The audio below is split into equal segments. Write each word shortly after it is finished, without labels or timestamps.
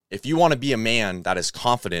If you want to be a man that is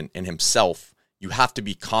confident in himself, you have to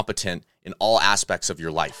be competent in all aspects of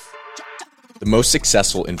your life. The most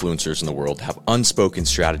successful influencers in the world have unspoken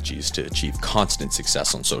strategies to achieve constant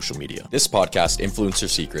success on social media. This podcast, Influencer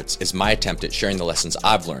Secrets, is my attempt at sharing the lessons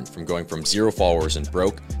I've learned from going from 0 followers and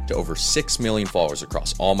broke to over 6 million followers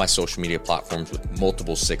across all my social media platforms with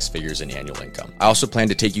multiple 6 figures in annual income. I also plan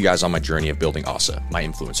to take you guys on my journey of building ASA, my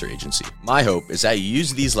influencer agency. My hope is that you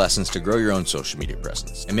use these lessons to grow your own social media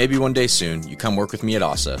presence. And maybe one day soon, you come work with me at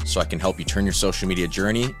ASA so I can help you turn your social media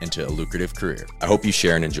journey into a lucrative career. I hope you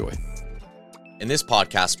share and enjoy. In this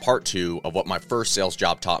podcast, part 2 of what my first sales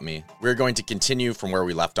job taught me, we're going to continue from where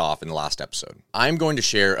we left off in the last episode. I'm going to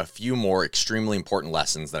share a few more extremely important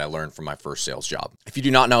lessons that I learned from my first sales job. If you do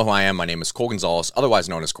not know who I am, my name is Cole Gonzalez, otherwise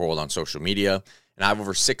known as Cole on social media, and I have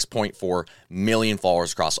over 6.4 million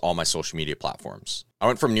followers across all my social media platforms. I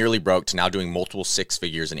went from nearly broke to now doing multiple 6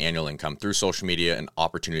 figures in annual income through social media and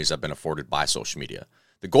opportunities I've been afforded by social media.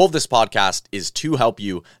 The goal of this podcast is to help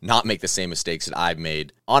you not make the same mistakes that I've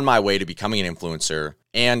made on my way to becoming an influencer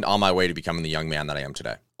and on my way to becoming the young man that I am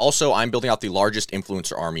today. Also, I'm building out the largest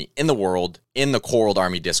influencer army in the world in the Core World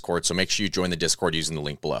Army Discord, so make sure you join the Discord using the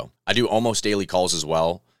link below. I do almost daily calls as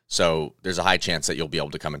well, so there's a high chance that you'll be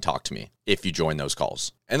able to come and talk to me if you join those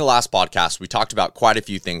calls. In the last podcast, we talked about quite a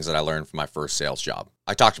few things that I learned from my first sales job.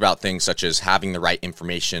 I talked about things such as having the right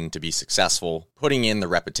information to be successful, putting in the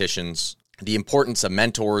repetitions, the importance of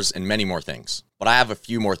mentors, and many more things. But I have a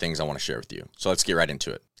few more things I want to share with you. So let's get right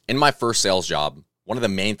into it. In my first sales job, one of the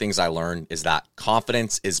main things I learned is that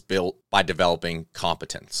confidence is built by developing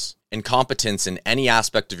competence. And competence in any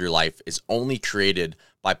aspect of your life is only created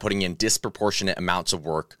by putting in disproportionate amounts of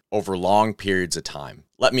work over long periods of time.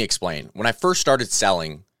 Let me explain. When I first started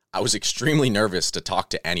selling, I was extremely nervous to talk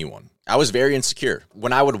to anyone. I was very insecure.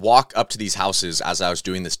 When I would walk up to these houses as I was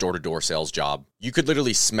doing this door-to-door sales job, you could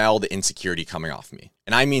literally smell the insecurity coming off me.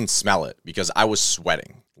 And I mean smell it, because I was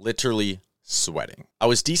sweating, literally sweating. I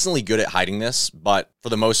was decently good at hiding this, but for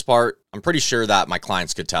the most part, I'm pretty sure that my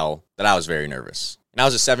clients could tell that I was very nervous. And I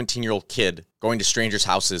was a 17-year-old kid going to strangers'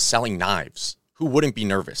 houses selling knives. Who wouldn't be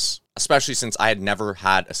nervous? Especially since I had never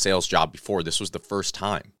had a sales job before. This was the first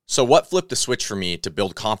time. So what flipped the switch for me to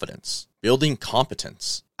build confidence? Building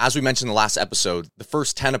competence. As we mentioned in the last episode, the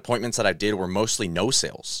first 10 appointments that I did were mostly no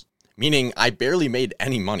sales, meaning I barely made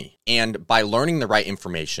any money. And by learning the right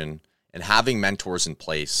information and having mentors in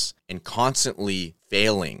place and constantly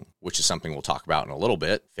failing, which is something we'll talk about in a little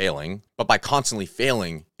bit, but by constantly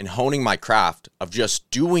failing and honing my craft of just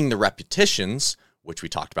doing the repetitions, which we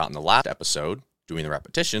talked about in the last episode, doing the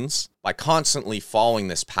repetitions, by constantly following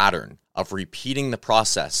this pattern of repeating the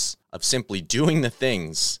process of simply doing the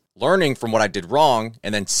things, learning from what I did wrong,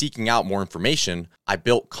 and then seeking out more information, I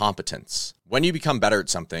built competence. When you become better at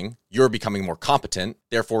something, you're becoming more competent,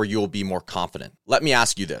 therefore you'll be more confident. Let me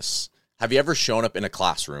ask you this. Have you ever shown up in a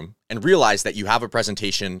classroom and realized that you have a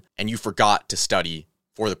presentation and you forgot to study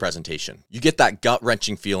for the presentation? You get that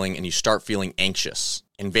gut-wrenching feeling and you start feeling anxious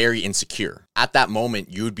and very insecure. At that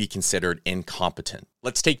moment, you would be considered incompetent.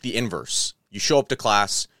 Let's take the inverse. You show up to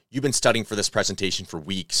class, you've been studying for this presentation for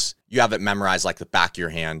weeks, you have it memorized like the back of your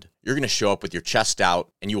hand. You're going to show up with your chest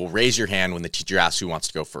out and you will raise your hand when the teacher asks who wants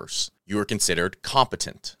to go first. You are considered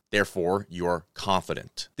competent. Therefore, you are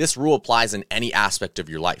confident. This rule applies in any aspect of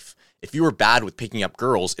your life. If you are bad with picking up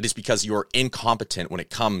girls, it is because you are incompetent when it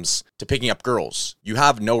comes to picking up girls. You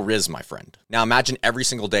have no riz, my friend. Now imagine every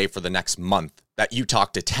single day for the next month that you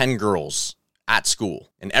talk to 10 girls at school.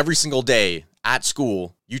 And every single day at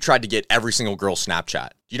school, you tried to get every single girl's Snapchat.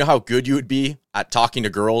 Do you know how good you would be at talking to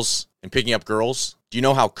girls and picking up girls? Do you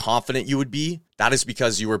know how confident you would be? That is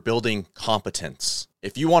because you are building competence.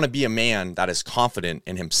 If you want to be a man that is confident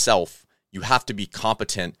in himself, you have to be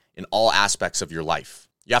competent in all aspects of your life.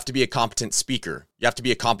 You have to be a competent speaker. You have to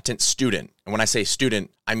be a competent student. And when I say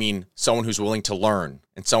student, I mean someone who's willing to learn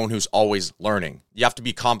and someone who's always learning. You have to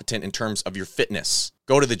be competent in terms of your fitness.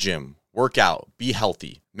 Go to the gym, work out, be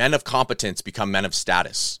healthy. Men of competence become men of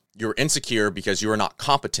status. You're insecure because you are not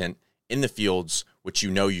competent in the fields which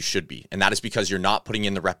you know you should be. And that is because you're not putting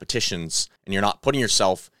in the repetitions and you're not putting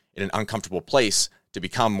yourself in an uncomfortable place to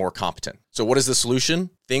become more competent. So what is the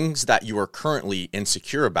solution? Things that you are currently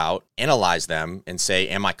insecure about, analyze them and say,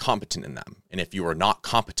 am I competent in them? And if you are not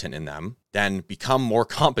competent in them, then become more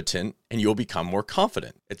competent and you'll become more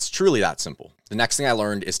confident. It's truly that simple. The next thing I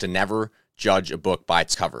learned is to never judge a book by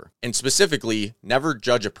its cover. And specifically, never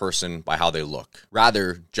judge a person by how they look.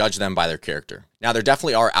 Rather, judge them by their character. Now, there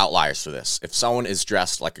definitely are outliers for this. If someone is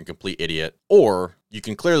dressed like a complete idiot, or you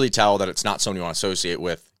can clearly tell that it's not someone you want to associate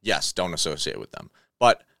with, yes, don't associate with them.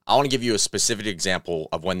 But I want to give you a specific example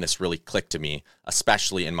of when this really clicked to me,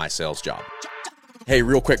 especially in my sales job. Hey,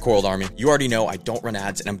 real quick, Coiled Army. You already know I don't run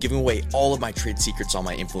ads and I'm giving away all of my trade secrets on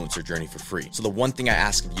my influencer journey for free. So the one thing I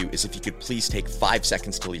ask of you is if you could please take 5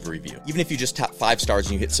 seconds to leave a review. Even if you just tap 5 stars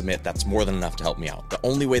and you hit submit, that's more than enough to help me out. The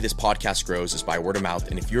only way this podcast grows is by word of mouth.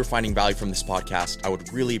 And if you're finding value from this podcast, I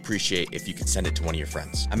would really appreciate if you could send it to one of your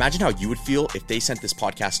friends. Imagine how you would feel if they sent this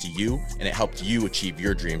podcast to you and it helped you achieve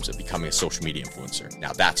your dreams of becoming a social media influencer.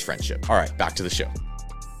 Now that's friendship. All right, back to the show.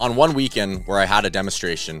 On one weekend where I had a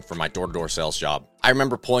demonstration for my door-to-door sales job, I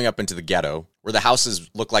remember pulling up into the ghetto where the houses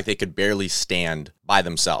looked like they could barely stand by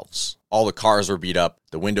themselves. All the cars were beat up,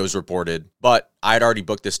 the windows were boarded, but I had already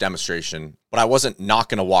booked this demonstration, but I wasn't not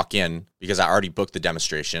going to walk in because I already booked the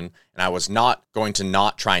demonstration, and I was not going to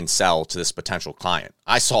not try and sell to this potential client.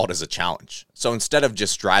 I saw it as a challenge. So instead of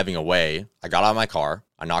just driving away, I got out of my car,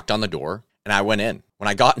 I knocked on the door, and I went in. When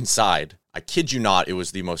I got inside, I kid you not, it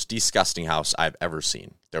was the most disgusting house I've ever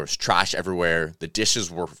seen. There was trash everywhere. The dishes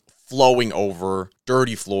were flowing over,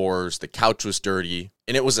 dirty floors. The couch was dirty.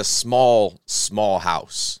 And it was a small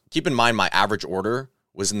house. Keep in mind, my average order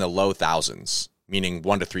was in the low thousands, meaning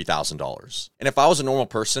 $1,000 to $3,000. And if I was a normal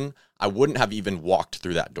person, I wouldn't have even walked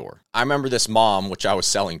through that door. I remember this mom, which I was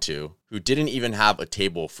selling to, who didn't even have a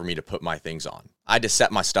table for me to put my things on. I had to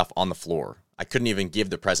set my stuff on the floor. I couldn't even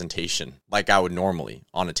give the presentation like I would normally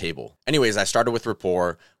on a table. Anyways, I started with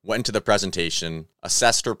rapport, went into the presentation,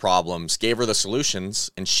 assessed her problems, gave her the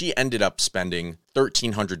solutions, and she ended up spending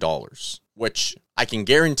 $1,300, which I can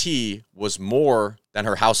guarantee was more than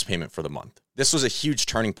her house payment for the month. This was a huge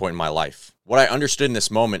turning point in my life. What I understood in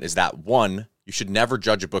this moment is that, one, you should never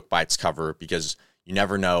judge a book by its cover because you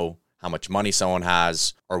never know how much money someone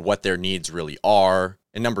has or what their needs really are.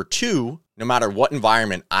 And number two, no matter what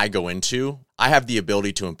environment I go into, I have the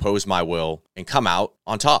ability to impose my will and come out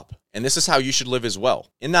on top. And this is how you should live as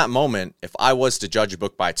well. In that moment, if I was to judge a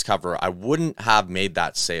book by its cover, I wouldn't have made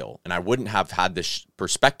that sale. And I wouldn't have had this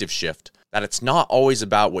perspective shift that it's not always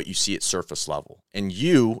about what you see at surface level. And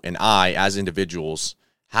you and I, as individuals,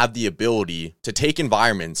 have the ability to take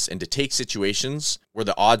environments and to take situations where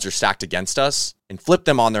the odds are stacked against us and flip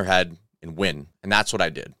them on their head and win. And that's what I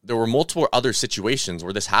did. There were multiple other situations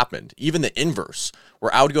where this happened. Even the inverse,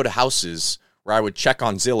 where I would go to houses where I would check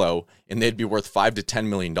on Zillow and they'd be worth $5 to $10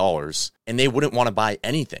 million and they wouldn't want to buy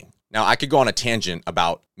anything. Now, I could go on a tangent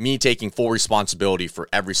about me taking full responsibility for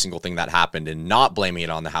every single thing that happened and not blaming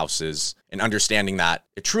it on the houses and understanding that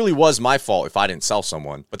it truly was my fault if I didn't sell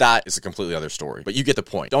someone. But that is a completely other story. But you get the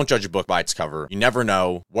point. Don't judge a book by its cover. You never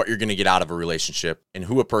know what you're going to get out of a relationship and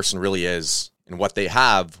who a person really is and what they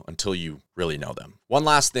have until you really know them. One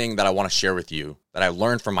last thing that I want to share with you that I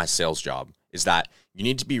learned from my sales job is that you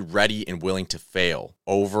need to be ready and willing to fail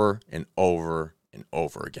over and over and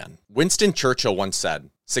over again. Winston Churchill once said,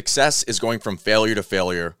 "Success is going from failure to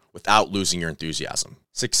failure without losing your enthusiasm."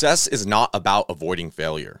 Success is not about avoiding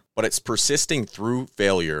failure, but it's persisting through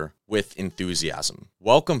failure with enthusiasm.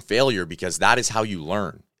 Welcome failure because that is how you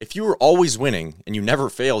learn. If you were always winning and you never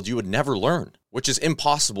failed, you would never learn, which is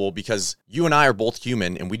impossible because you and I are both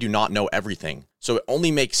human and we do not know everything. So it only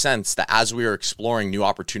makes sense that as we are exploring new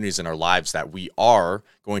opportunities in our lives that we are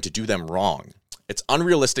going to do them wrong. It's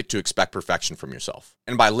unrealistic to expect perfection from yourself.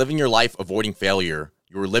 And by living your life avoiding failure,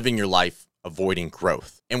 you are living your life avoiding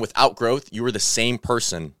growth. And without growth, you are the same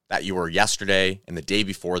person that you were yesterday and the day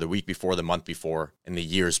before, the week before, the month before, and the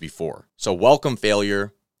years before. So welcome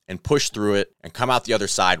failure and push through it and come out the other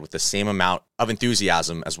side with the same amount of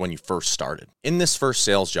enthusiasm as when you first started. In this first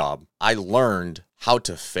sales job, I learned how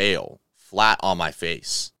to fail flat on my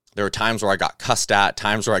face. There were times where I got cussed at,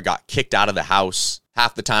 times where I got kicked out of the house.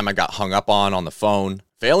 Half the time I got hung up on the phone.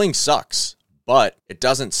 Failing sucks, but it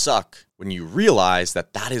doesn't suck when you realize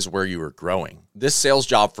that that is where you are growing. This sales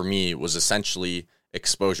job for me was essentially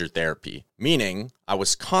exposure therapy, meaning I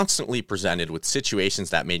was constantly presented with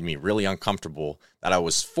situations that made me really uncomfortable that I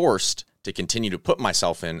was forced to continue to put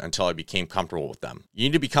myself in until I became comfortable with them. You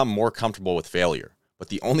need to become more comfortable with failure, but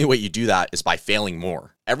the only way you do that is by failing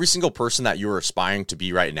more. Every single person that you are aspiring to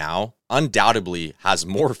be right now undoubtedly has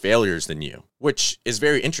more failures than you, which is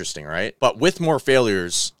very interesting, right? But with more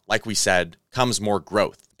failures, like we said, comes more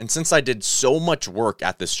growth. And since I did so much work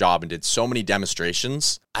at this job and did so many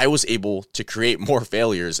demonstrations, I was able to create more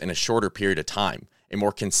failures in a shorter period of time, a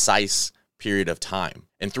more concise period of time.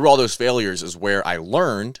 And through all those failures is where I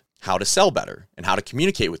learned how to sell better and how to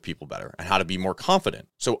communicate with people better and how to be more confident.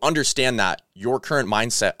 So understand that your current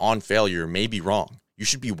mindset on failure may be wrong. You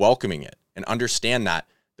should be welcoming it and understand that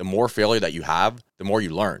the more failure that you have, the more you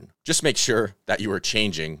learn. Just make sure that you are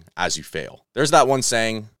changing as you fail. There's that one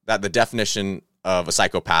saying that the definition of a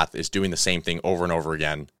psychopath is doing the same thing over and over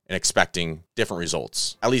again and expecting different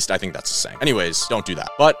results. At least I think that's the saying. Anyways, don't do that.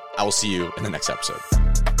 But I will see you in the next episode.